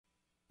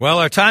Well,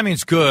 our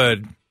timing's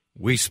good.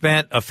 We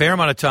spent a fair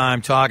amount of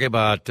time talking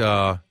about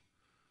a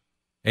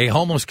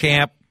homeless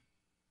camp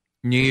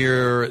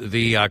near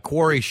the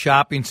Quarry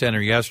Shopping Center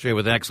yesterday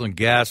with excellent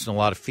guests and a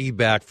lot of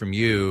feedback from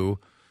you.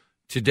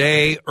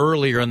 Today,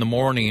 earlier in the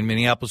morning,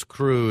 Minneapolis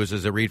crews,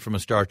 as I read from a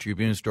Star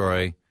Tribune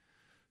story,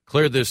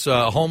 cleared this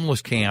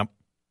homeless camp.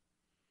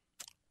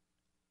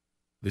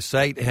 The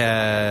site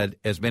had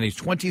as many as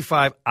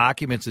 25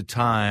 occupants at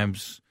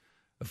times.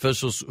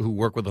 Officials who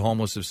work with the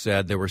homeless have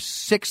said there were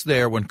 6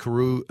 there when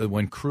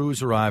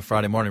crews arrived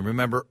Friday morning.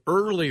 Remember,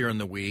 earlier in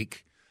the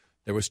week,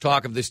 there was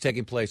talk of this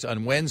taking place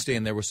on Wednesday,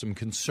 and there was some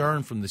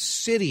concern from the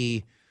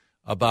city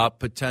about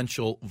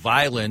potential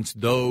violence.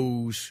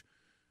 Those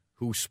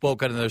who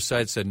spoke on their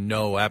side said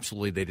no,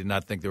 absolutely, they did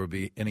not think there would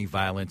be any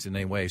violence in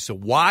any way. So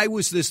why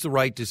was this the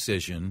right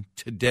decision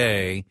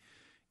today,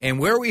 and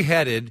where are we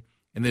headed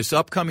in this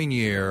upcoming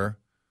year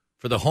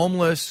for the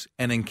homeless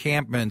and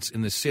encampments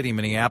in the city of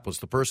Minneapolis?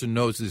 The person who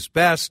knows this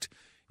best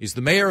is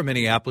the mayor of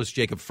Minneapolis,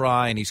 Jacob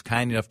Fry, and he's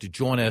kind enough to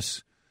join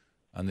us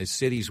on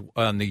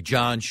the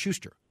John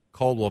Schuster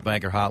Coldwell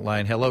Banker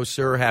Hotline. Hello,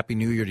 sir. Happy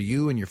New Year to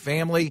you and your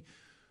family.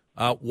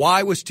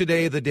 Why was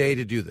today the day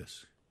to do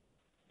this?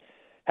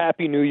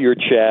 Happy New Year,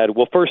 Chad.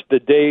 Well, first, the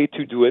day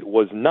to do it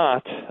was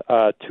not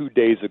 2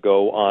 days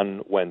ago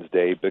on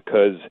Wednesday,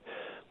 because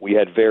we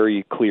had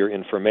very clear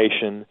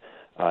information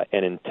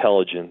and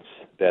intelligence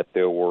that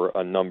there were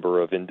a number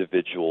of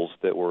individuals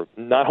that were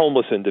not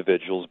homeless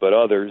individuals, but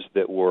others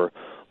that were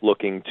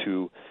looking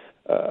to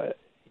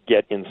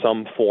get in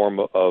some form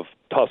of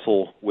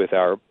tussle with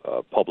our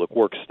public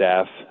works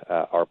staff,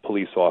 our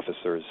police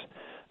officers,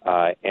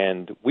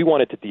 and we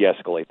wanted to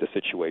de-escalate the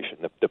situation.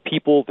 The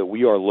people that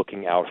we are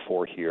looking out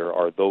for here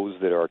are those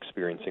that are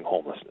experiencing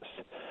homelessness.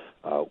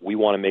 We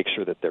want to make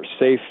sure that they're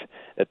safe,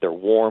 that they're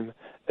warm,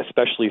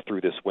 especially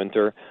through this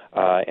winter,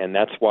 and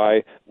that's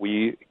why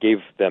we gave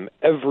them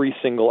every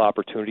single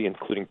opportunity,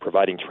 including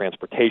providing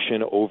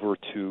transportation over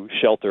to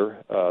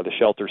the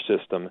shelter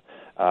system,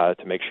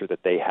 to make sure that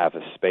they have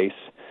a space.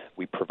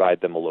 We provide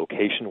them a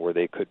location where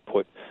they could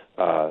put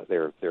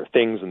their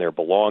things and their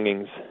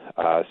belongings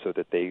so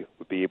that they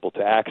would be able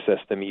to access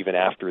them even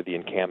after the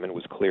encampment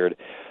was cleared.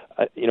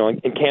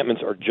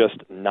 Encampments are just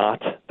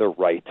not the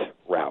right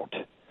route.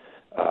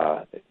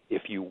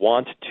 If you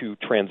want to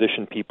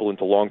transition people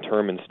into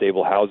long-term and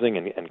stable housing,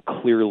 and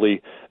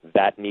clearly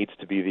that needs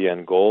to be the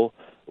end goal,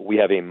 we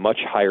have a much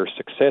higher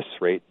success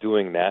rate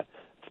doing that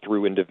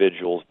through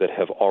individuals that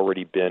have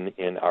already been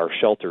in our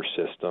shelter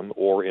system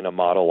or in a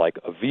model like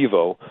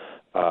Avivo,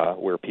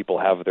 where people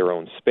have their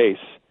own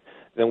space,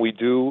 than we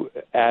do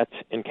at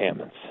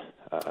encampments.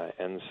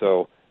 And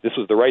so this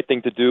was the right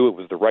thing to do. It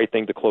was the right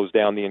thing to close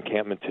down the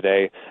encampment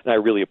today, and I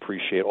really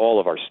appreciate all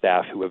of our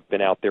staff who have been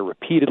out there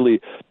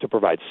repeatedly to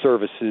provide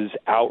services,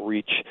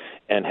 outreach,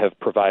 and have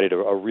provided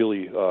a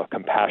really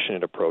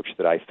compassionate approach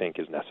that I think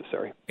is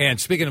necessary. And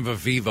speaking of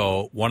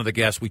Avivo, one of the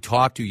guests we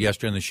talked to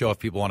yesterday on the show, if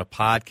people want to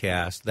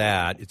podcast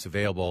that, it's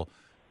available,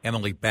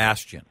 Emily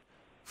Bastian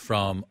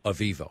from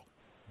Avivo.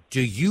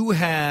 Do you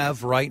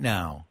have right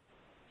now,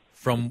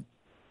 from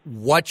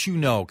what you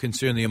know,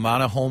 considering the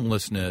amount of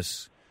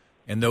homelessness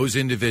and those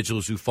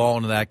individuals who fall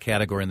into that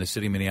category in the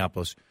city of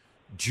Minneapolis,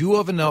 do you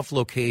have enough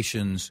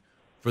locations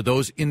for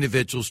those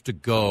individuals to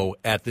go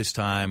at this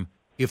time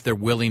if they're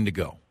willing to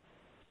go?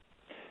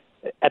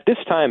 At this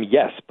time,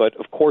 yes, but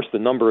of course the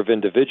number of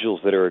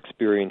individuals that are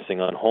experiencing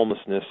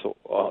homelessness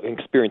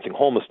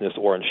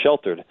or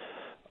unsheltered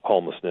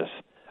homelessness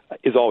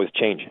is always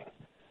changing.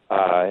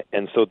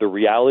 And so the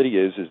reality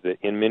is that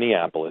in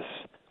Minneapolis,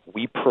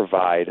 we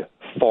provide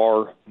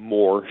far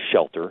more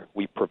shelter.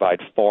 We provide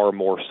far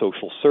more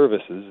social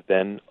services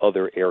than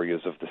other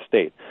areas of the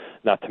state.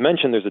 Not to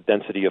mention there's a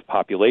density of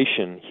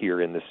population here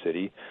in the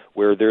city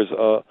where there's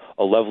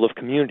a level of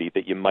community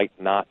that you might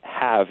not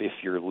have if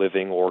you're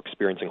living or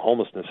experiencing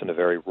homelessness in a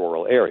very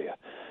rural area.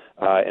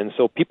 And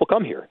so people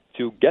come here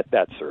to get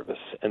that service.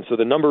 And so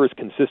the number is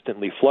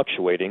consistently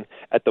fluctuating.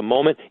 At the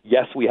moment,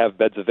 yes, we have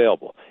beds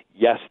available.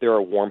 Yes, there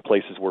are warm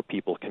places where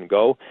people can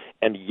go.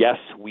 And yes,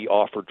 we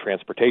offered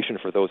transportation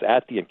for those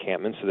at the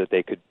encampment so that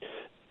they could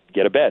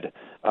get a bed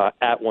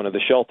at one of the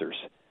shelters.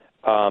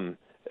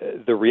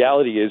 The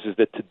reality is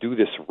that to do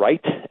this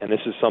right, and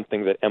this is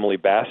something that Emily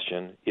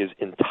Bastian is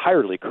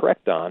entirely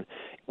correct on,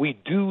 we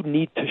do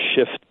need to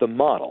shift the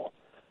model.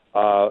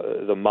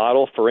 The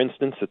model, for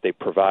instance, that they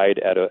provide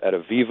at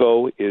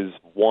Avivo is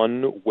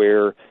one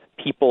where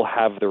people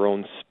have their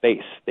own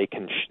space. They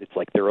can it's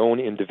like their own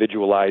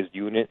individualized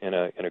unit in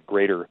a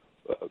greater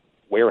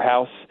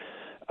warehouse.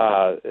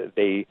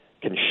 They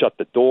can shut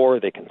the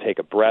door. They can take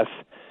a breath.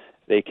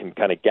 They can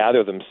kind of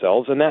gather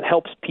themselves, and that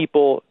helps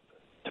people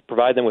to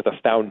provide them with a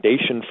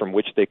foundation from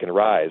which they can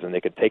rise, and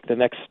they can take the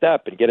next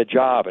step and get a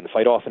job and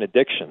fight off an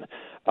addiction.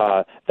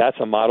 That's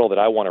a model that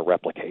I want to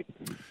replicate.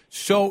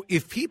 So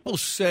if people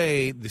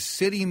say the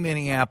city of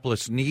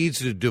Minneapolis needs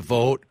to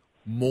devote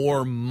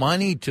more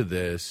money to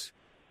this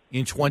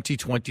in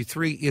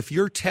 2023, if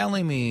you're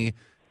telling me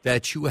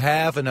that you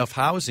have enough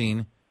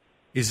housing,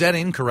 is that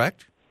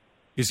incorrect?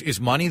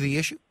 Is money the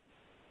issue?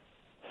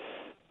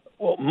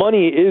 Well,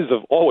 money is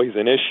always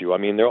an issue. I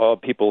mean,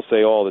 people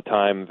say all the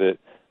time that,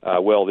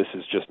 this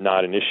is just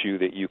not an issue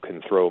that you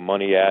can throw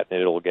money at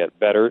and it'll get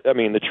better. I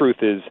mean, the truth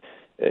is,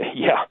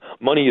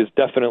 money is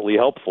definitely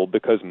helpful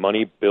because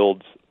money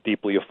builds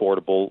deeply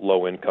affordable,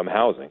 low-income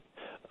housing.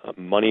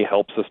 Money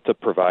helps us to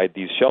provide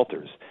these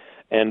shelters.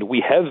 And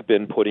we have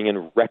been putting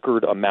in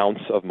record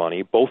amounts of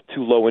money, both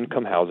to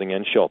low-income housing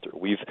and shelter.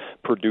 We've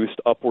produced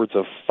upwards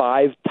of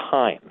 5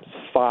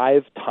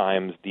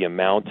 times the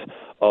amount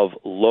of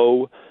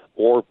low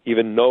or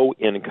even no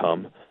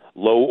income,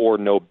 low or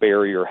no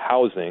barrier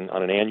housing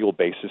on an annual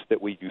basis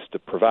that we used to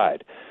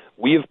provide.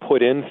 We have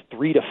put in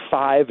 3 to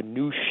 5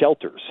 new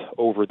shelters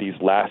over these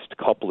last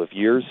couple of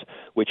years,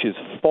 which is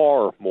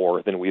far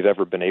more than we've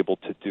ever been able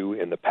to do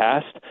in the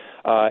past.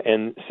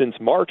 And since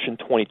March in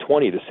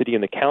 2020, the city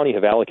and the county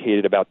have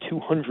allocated about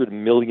 $200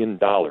 million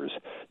to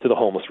the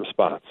homeless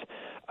response.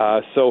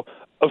 So,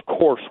 of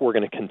course, we're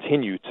going to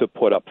continue to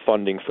put up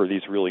funding for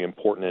these really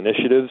important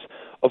initiatives.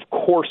 Of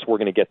course, we're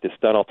going to get this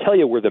done. I'll tell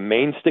you where the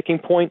main sticking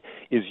point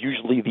is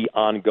usually the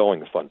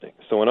ongoing funding.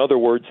 So in other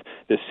words,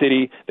 the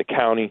city, the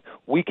county,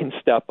 we can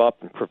step up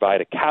and provide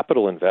a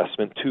capital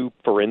investment to,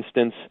 for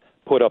instance,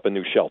 put up a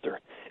new shelter.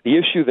 The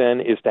issue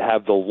then is to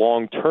have the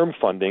long-term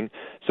funding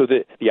so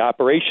that the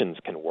operations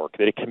can work,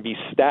 that it can be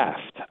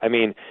staffed. I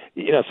mean,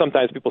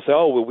 sometimes people say,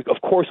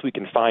 of course we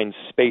can find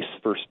space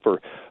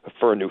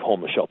for a new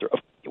homeless shelter.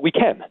 We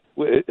can.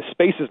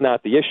 Space is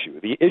not the issue.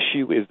 The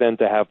issue is then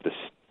to have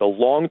the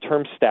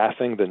long-term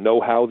staffing, the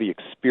know-how, the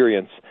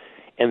experience,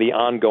 and the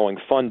ongoing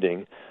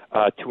funding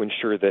to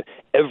ensure that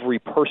every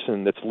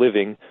person that's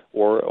living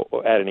or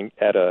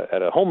at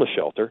a homeless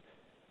shelter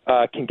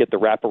can get the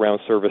wraparound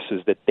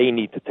services that they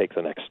need to take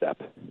the next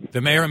step.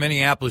 The mayor of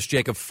Minneapolis,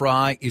 Jacob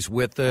Frey, is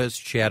with us.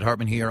 Chad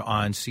Hartman here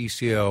on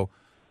CCO.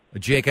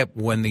 Jacob,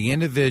 when the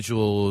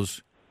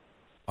individuals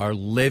are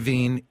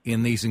living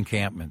in these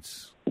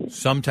encampments,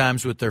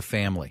 sometimes with their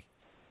family,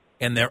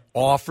 and they're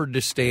offered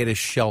to stay at a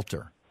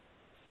shelter,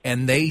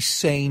 and they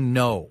say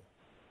no,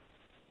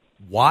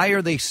 why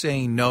are they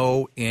saying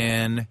no?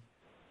 And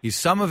is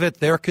some of it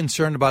they're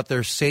concerned about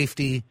their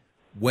safety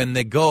when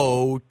they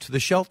go to the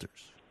shelters?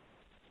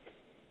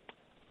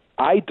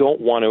 I don't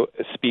want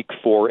to speak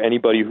for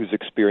anybody who's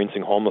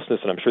experiencing homelessness,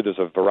 and I'm sure there's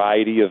a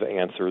variety of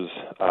answers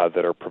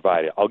that are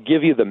provided. I'll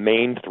give you the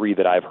main 3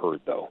 that I've heard,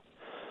 though.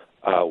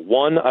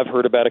 One, I've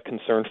heard about a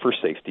concern for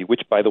safety,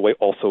 which, by the way,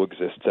 also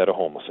exists at a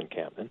homeless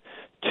encampment.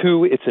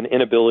 2, it's an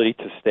inability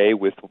to stay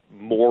with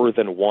more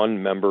than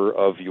one member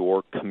of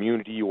your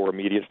community or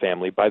immediate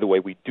family. By the way,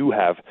 we do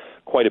have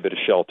quite a bit of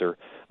shelter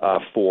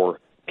for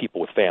people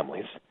with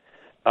families.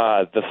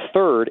 The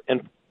third,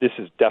 and this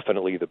is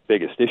definitely the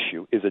biggest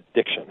issue, is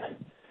addiction.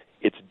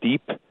 It's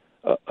deep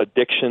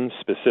addiction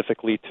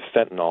specifically to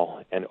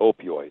fentanyl and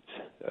opioids.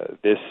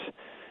 This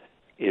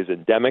is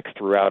endemic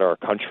throughout our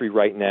country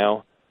right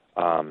now.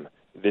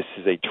 This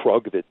is a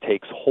drug that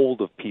takes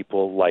hold of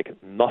people like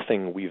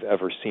nothing we've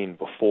ever seen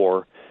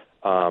before.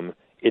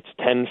 It's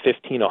 10,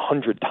 15,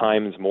 100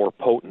 times more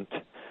potent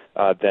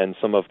than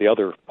some of the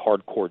other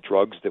hardcore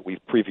drugs that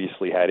we've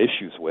previously had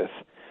issues with.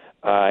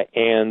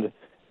 And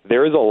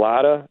there is a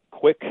lot of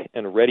quick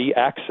and ready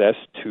access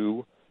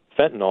to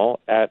fentanyl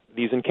at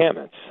these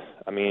encampments.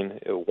 I mean,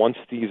 once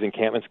these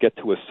encampments get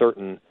to a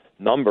certain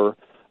number,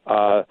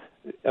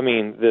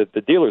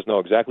 the dealers know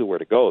exactly where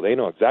to go. They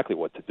know exactly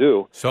what to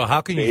do. So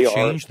how can you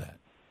change that?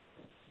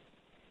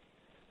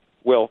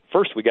 Well,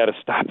 first we got to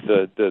stop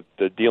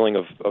the dealing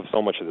of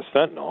so much of this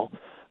fentanyl.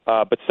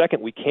 But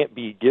second, we can't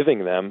be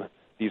giving them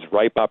these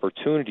ripe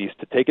opportunities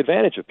to take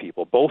advantage of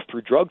people, both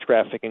through drug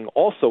trafficking,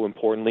 also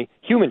importantly,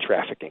 human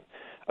trafficking.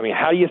 I mean,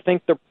 how do you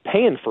think they're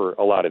paying for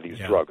a lot of these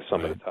drugs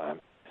some of the time?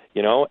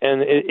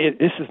 And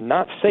this is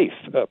not safe,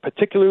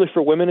 particularly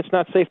for women. It's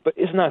not safe, but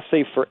it's not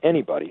safe for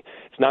anybody.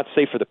 It's not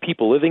safe for the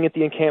people living at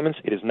the encampments.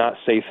 It is not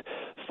safe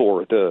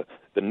for the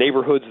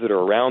neighborhoods that are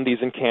around these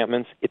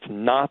encampments. It's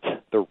not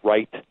the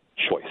right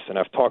choice. And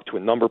I've talked to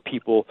a number of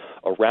people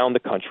around the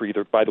country.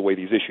 By the way,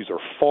 these issues are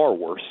far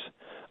worse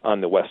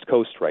on the West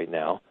Coast right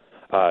now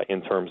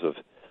in terms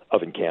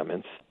of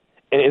encampments.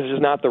 And it's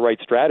just not the right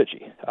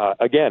strategy.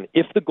 Again,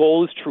 if the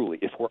goal is truly,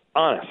 if we're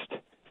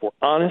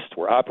honest,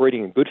 we're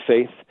operating in good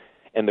faith,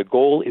 and the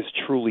goal is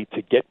truly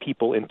to get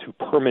people into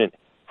permanent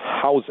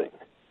housing,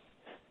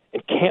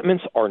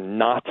 encampments are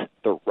not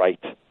the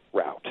right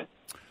route.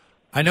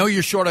 I know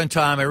you're short on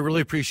time. I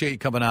really appreciate you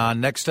coming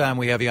on. Next time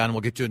we have you on,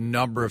 we'll get to a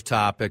number of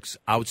topics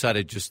outside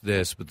of just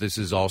this, but this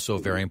is also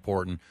very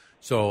important.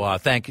 So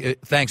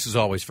thanks as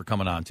always for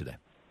coming on today.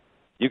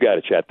 You got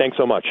it, Chad. Thanks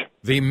so much.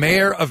 The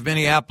mayor of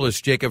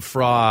Minneapolis, Jacob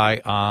Frey,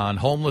 on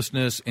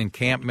homelessness,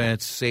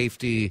 encampments,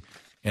 safety,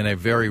 and a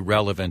very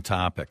relevant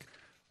topic.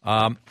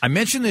 I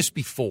mentioned this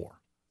before,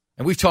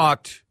 and we've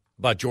talked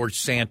about George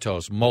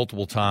Santos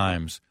multiple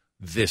times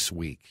this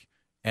week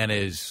and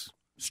his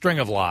string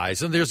of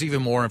lies, and there's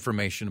even more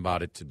information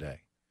about it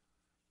today.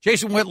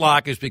 Jason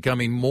Whitlock is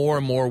becoming more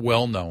and more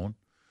well-known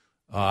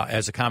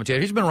as a commentator.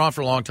 He's been around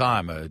for a long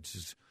time.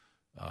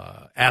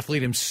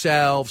 Athlete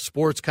himself,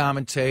 sports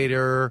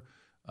commentator,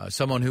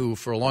 someone who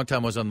for a long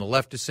time was on the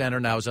left of center,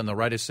 now is on the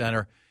right of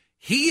center.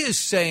 He is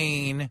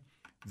saying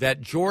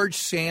that George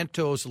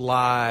Santos'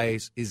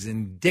 lies is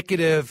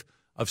indicative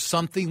of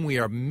something we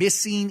are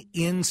missing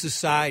in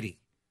society.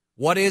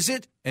 What is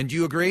it? And do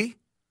you agree?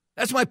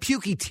 That's my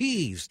pukey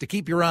tease to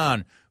keep you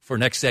on for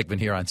next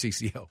segment here on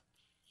CCO.